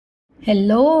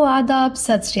Hello आदाब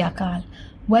सत श्री अकाल।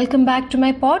 Welcome back to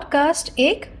my podcast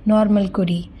एक नॉर्मल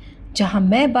कुड़ी, जहां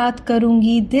मैं बात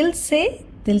करूंगी दिल से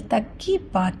दिल तक की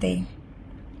बातें।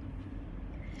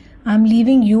 I am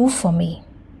leaving you for me,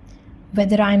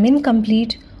 whether I am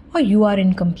incomplete और you are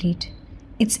incomplete,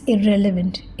 it's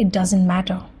irrelevant, it doesn't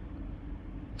matter.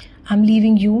 I'm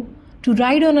leaving you to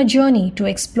ride on a journey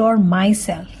to explore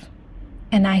myself,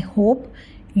 and I hope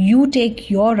you take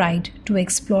your ride to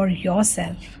explore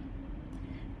yourself.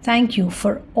 Thank you for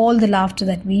all the laughter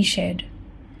that we shared.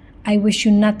 I wish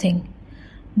you nothing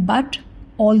but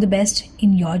all the best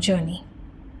in your journey.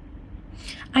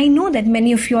 I know that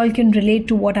many of you all can relate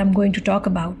to what I'm going to talk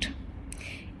about.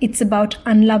 It's about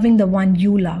unloving the one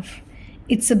you love.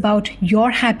 It's about your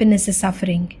happiness is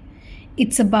suffering.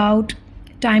 It's about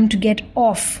time to get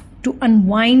off, to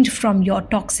unwind from your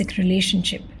toxic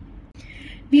relationship.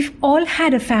 We've all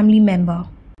had a family member,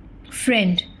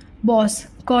 friend, boss,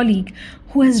 colleague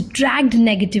who has dragged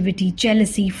negativity,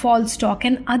 jealousy, false talk,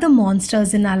 and other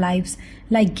monsters in our lives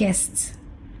like guests.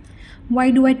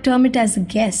 Why do I term it as a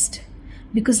guest?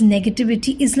 Because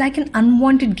negativity is like an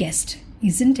unwanted guest,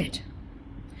 isn't it?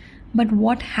 But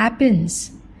what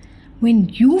happens when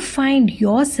you find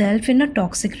yourself in a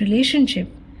toxic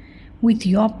relationship with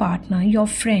your partner, your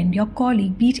friend, your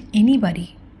colleague, be it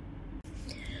anybody?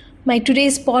 My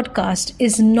today's podcast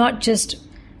is not just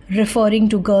referring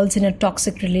to girls in a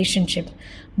toxic relationship,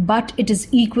 but it is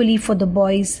equally for the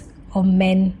boys or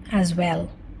men as well.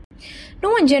 No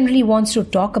one generally wants to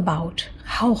talk about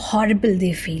how horrible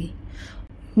they feel,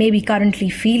 maybe currently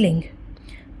feeling,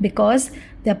 because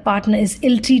their partner is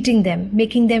ill-treating them,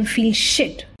 making them feel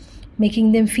shit,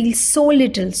 making them feel so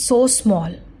little, so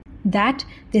small, that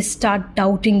they start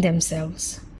doubting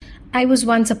themselves. I was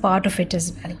once a part of it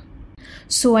as well.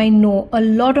 So I know a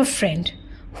lot of friends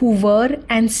who were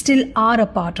and still are a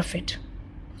part of it.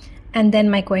 And then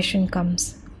my question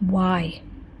comes, why?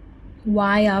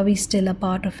 Why are we still a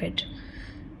part of it?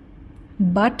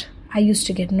 But I used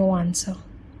to get no answer.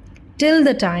 Till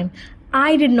the time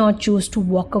I did not choose to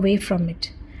walk away from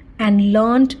it and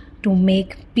learned to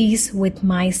make peace with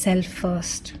myself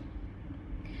first.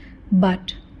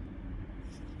 But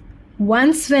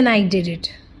once when I did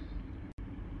it,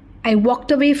 I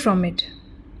walked away from it.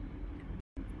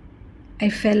 I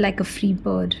felt like a free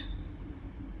bird.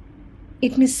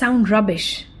 It may sound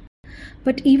rubbish,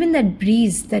 but even that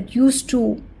breeze that used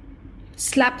to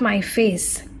slap my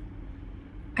face,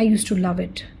 I used to love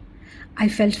it. I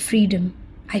felt freedom.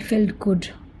 I felt good.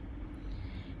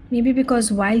 Maybe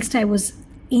because whilst I was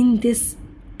in this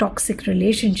toxic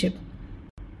relationship,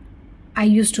 I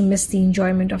used to miss the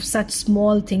enjoyment of such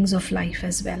small things of life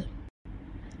as well.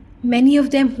 Many of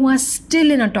them who are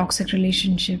still in a toxic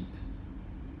relationship,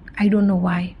 I don't know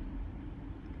why.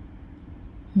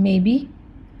 Maybe,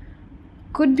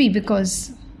 could be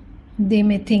because they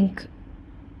may think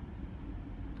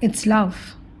it's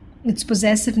love, it's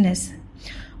possessiveness,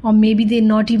 or maybe they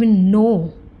not even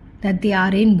know that they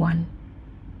are in one.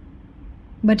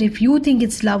 But if you think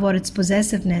it's love or it's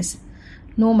possessiveness,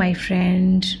 no, my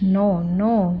friend,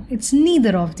 no, it's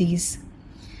neither of these.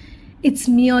 It's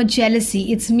mere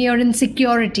jealousy, it's mere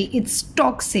insecurity, it's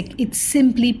toxic, it's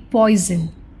simply poison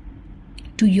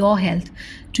to your health,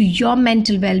 to your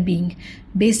mental well-being,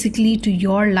 basically to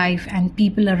your life and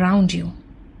people around you.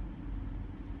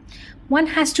 One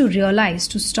has to realize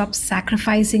to stop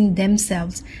sacrificing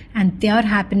themselves and their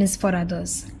happiness for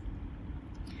others.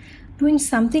 Doing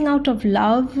something out of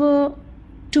love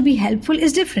to be helpful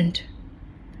is different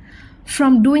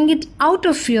from doing it out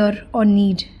of fear or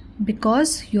need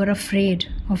because you're afraid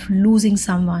of losing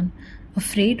someone,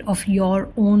 afraid of your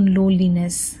own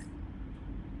loneliness.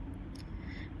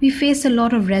 We face a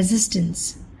lot of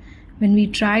resistance when we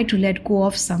try to let go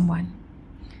of someone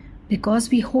because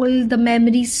we hold the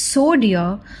memories so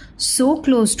dear, so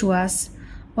close to us,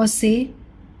 or say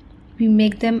we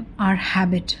make them our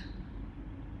habit.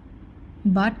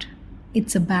 But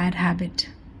it's a bad habit.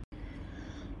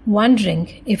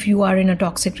 Wondering if you are in a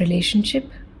toxic relationship?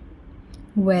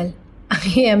 Well,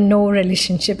 I am no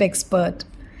relationship expert,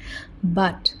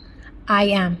 but I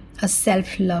am a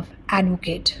self-love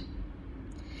advocate.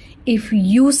 If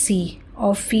you see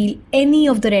or feel any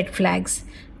of the red flags,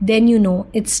 then you know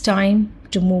it's time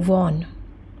to move on.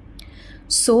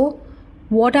 So,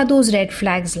 what are those red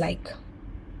flags like?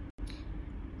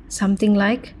 Something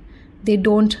like they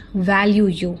don't value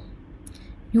you.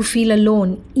 You feel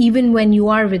alone even when you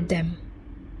are with them.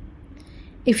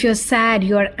 If you're sad,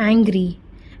 you're angry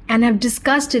and have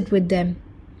discussed it with them,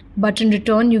 but in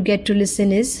return you get to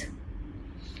listen is,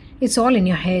 it's all in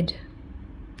your head.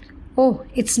 Oh,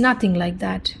 it's nothing like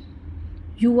that.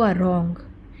 You are wrong.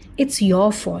 It's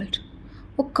your fault.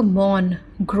 Oh, come on,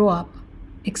 grow up,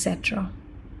 etc.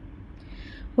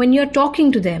 When you're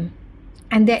talking to them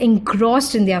and they're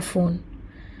engrossed in their phone,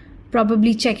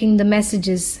 probably checking the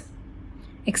messages,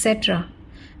 etc.,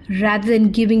 rather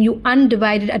than giving you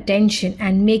undivided attention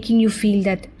and making you feel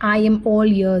that I am all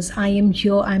ears, I am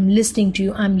here, I'm listening to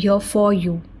you, I'm here for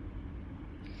you.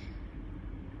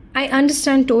 I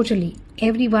understand totally.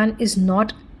 Everyone is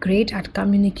not great at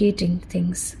communicating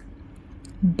things.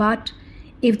 But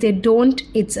if they don't,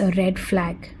 it's a red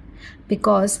flag.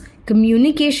 Because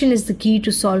communication is the key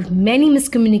to solve many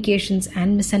miscommunications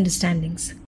and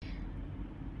misunderstandings.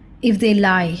 If they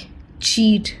lie,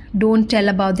 cheat, don't tell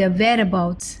about their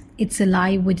whereabouts, it's a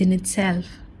lie within itself.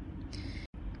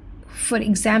 For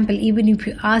example, even if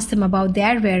you ask them about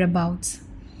their whereabouts,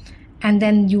 and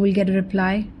then you will get a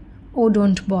reply, oh,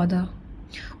 don't bother.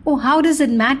 Oh, how does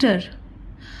it matter?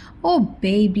 Oh,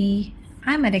 baby,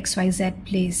 I'm at XYZ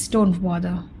place, don't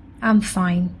bother. I'm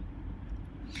fine.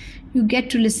 You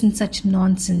get to listen such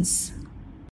nonsense.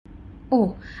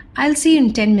 Oh, I'll see you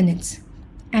in 10 minutes.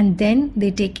 And then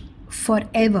they take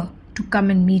forever to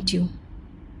come and meet you.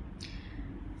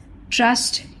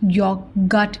 Trust your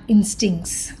gut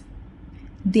instincts.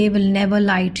 They will never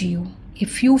lie to you.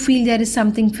 If you feel there is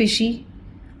something fishy,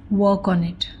 work on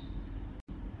it.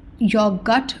 Your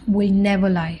gut will never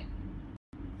lie.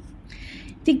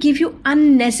 They give you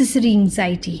unnecessary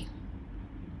anxiety.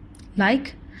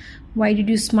 Like, why did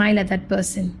you smile at that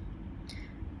person?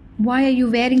 Why are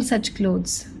you wearing such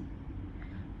clothes?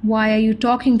 Why are you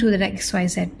talking to that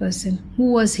XYZ person?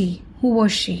 Who was he? Who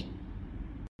was she?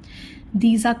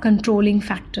 These are controlling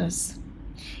factors.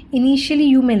 Initially,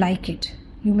 you may like it.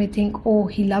 You may think, oh,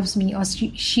 he loves me or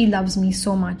she loves me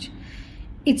so much.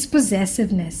 It's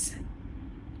possessiveness.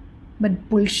 But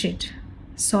bullshit.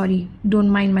 Sorry, don't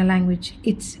mind my language.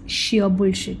 It's sheer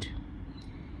bullshit.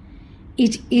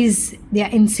 It is their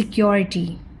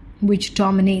insecurity which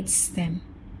dominates them.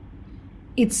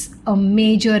 It's a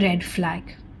major red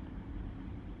flag.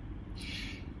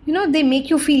 They make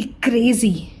you feel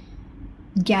crazy.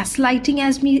 Gaslighting,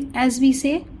 as we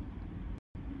say.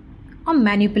 Or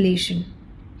manipulation.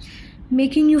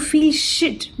 Making you feel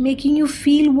shit. Making you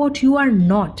feel what you are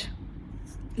not.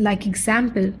 Like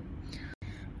example,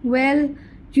 well,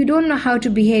 you don't know how to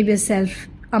behave yourself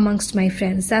amongst my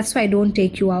friends. That's why I don't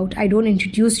take you out. I don't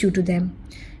introduce you to them.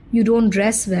 You don't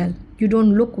dress well. You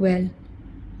don't look well.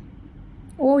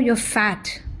 Oh, you're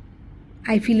fat.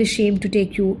 I feel ashamed to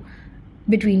take you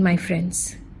between my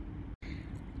friends.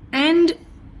 And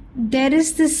there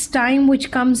is this time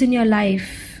which comes in your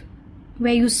life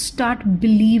where you start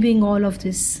believing all of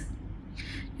this.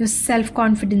 Your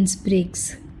self-confidence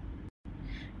breaks.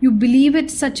 You believe it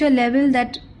such a level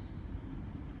that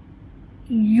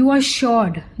you are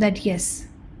sure that yes,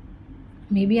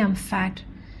 maybe I'm fat.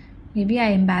 Maybe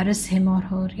I embarrass him or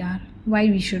her. Yaar.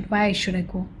 Why should I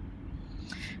go?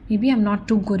 Maybe I'm not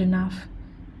too good enough.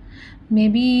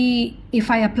 Maybe if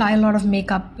I apply a lot of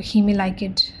makeup, he may like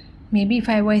it. Maybe if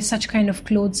I wear such kind of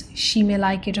clothes, she may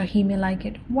like it or he may like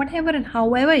it. Whatever and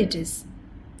however it is.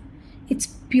 It's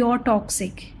pure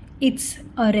toxic. It's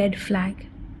a red flag.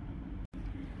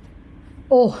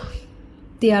 Oh,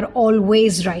 they are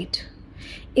always right.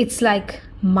 It's like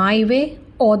my way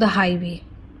or the highway.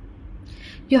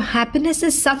 Your happiness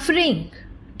is suffering.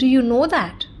 Do you know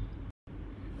that?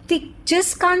 They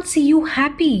just can't see you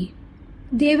happy.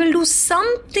 They will do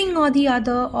something or the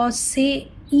other or say,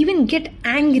 even get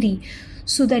angry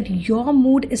so that your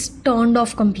mood is turned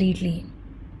off completely.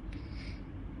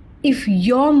 If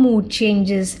your mood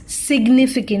changes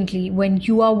significantly when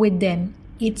you are with them,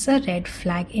 it's a red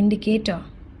flag indicator.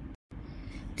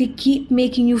 They keep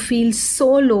making you feel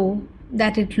so low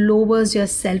that it lowers your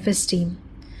self-esteem.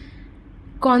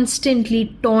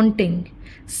 Constantly taunting,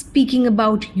 speaking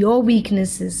about your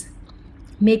weaknesses,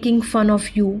 making fun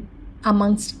of you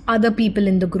amongst other people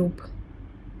in the group.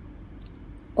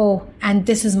 Oh, and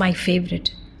this is my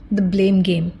favorite, the blame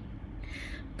game.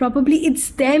 Probably it's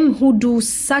them who do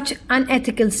such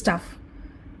unethical stuff.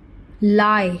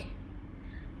 Lie.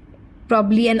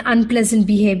 Probably an unpleasant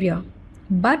behavior.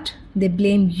 But they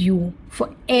blame you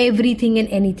for everything and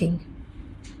anything.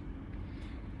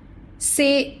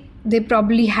 Say they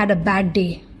probably had a bad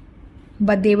day.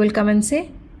 But they will come and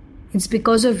say, it's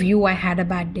because of you I had a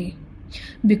bad day.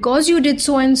 Because you did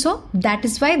so and so, that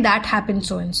is why that happened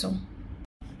so and so.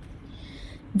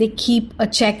 They keep a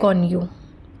check on you.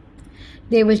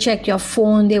 They will check your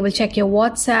phone, they will check your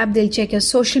WhatsApp, they'll check your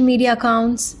social media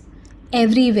accounts,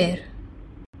 everywhere.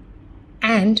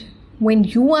 And when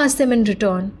you ask them in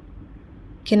return,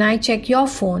 can I check your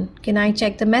phone? Can I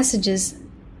check the messages?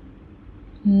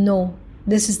 No,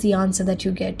 this is the answer that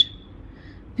you get.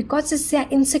 Because it's their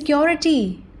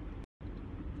insecurity.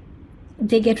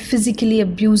 They get physically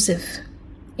abusive.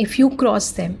 If you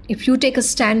cross them, if you take a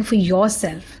stand for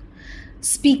yourself,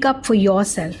 speak up for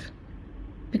yourself,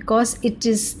 because it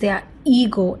is their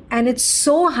ego and it's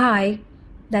so high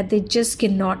that they just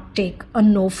cannot take a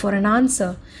no for an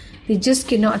answer. They just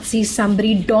cannot see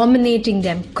somebody dominating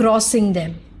them, crossing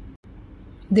them.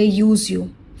 They use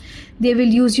you. They will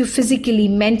use you physically,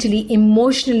 mentally,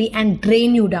 emotionally, and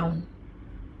drain you down.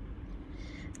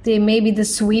 They may be the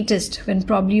sweetest when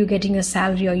probably you're getting a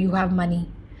salary or you have money.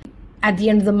 At the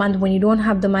end of the month, when you don't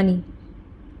have the money,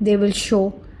 they will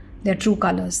show their true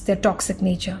colors, their toxic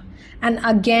nature. And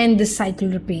again, this cycle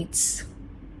repeats.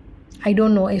 I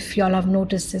don't know if y'all have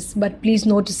noticed this, but please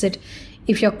notice it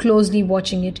if you're closely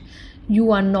watching it.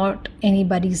 You are not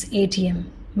anybody's ATM.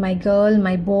 My girl,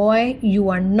 my boy, you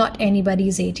are not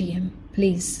anybody's ATM.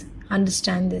 Please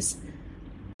understand this.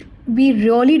 We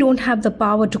really don't have the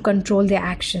power to control their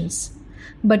actions,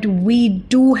 but we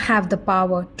do have the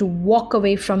power to walk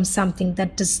away from something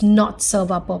that does not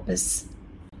serve our purpose.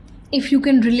 If you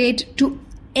can relate to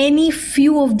any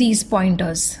few of these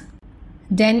pointers,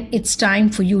 then it's time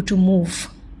for you to move.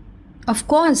 Of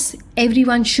course,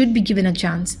 everyone should be given a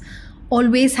chance.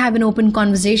 Always have an open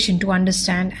conversation to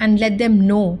understand and let them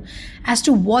know as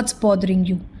to what's bothering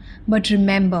you. But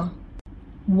remember,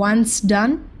 once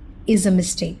done is a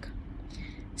mistake.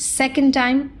 Second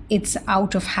time, it's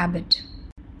out of habit.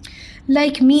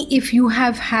 Like me, if you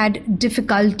have had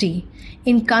difficulty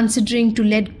in considering to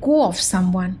let go of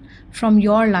someone from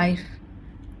your life,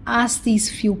 ask these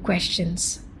few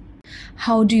questions.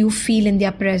 How do you feel in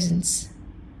their presence?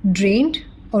 Drained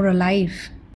or alive?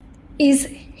 Is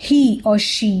he or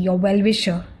she your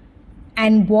well-wisher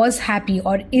and was happy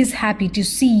or is happy to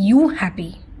see you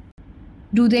happy?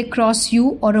 Do they cross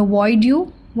you or avoid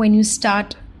you when you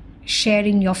start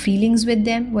sharing your feelings with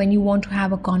them? When you want to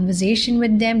have a conversation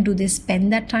with them, do they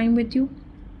spend that time with you?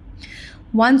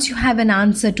 Once you have an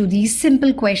answer to these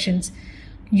simple questions,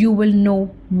 you will know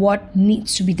what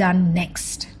needs to be done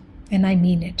next. And I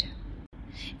mean it.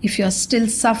 If you're still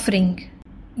suffering,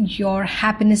 your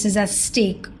happiness is at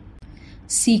stake,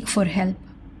 seek for help.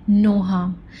 No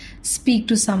harm. Speak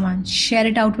to someone. Share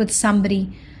it out with somebody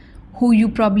who you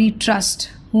probably trust,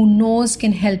 who knows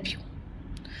can help you.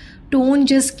 Don't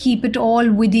just keep it all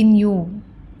within you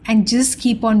and just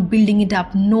keep on building it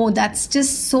up. No, that's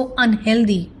just so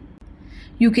unhealthy.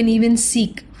 You can even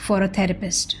seek for a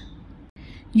therapist.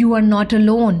 You are not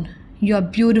alone. You are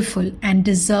beautiful and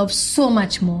deserve so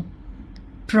much more.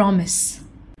 Promise.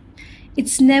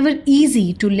 It's never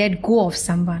easy to let go of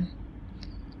someone.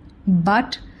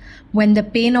 But when the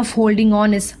pain of holding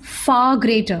on is far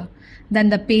greater than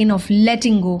the pain of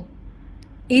letting go,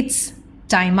 it's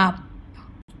time up.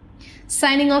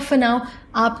 Signing off for now,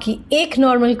 आपकी एक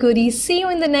normal Kuri. See you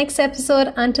in the next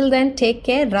episode. Until then, take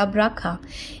care. Rab Rakha.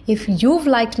 If you've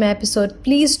liked my episode,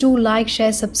 please do like,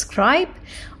 share, subscribe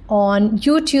on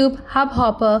YouTube,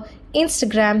 Hubhopper,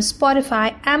 Instagram,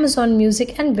 Spotify, Amazon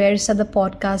Music, and various other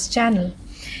podcast channel.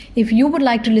 If you would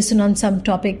like to listen on some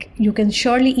topic, you can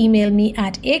surely email me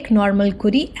at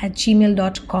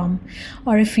eknormalkuri@gmail.com.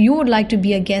 Or if you would like to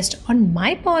be a guest on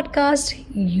my podcast,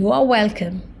 you are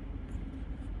welcome.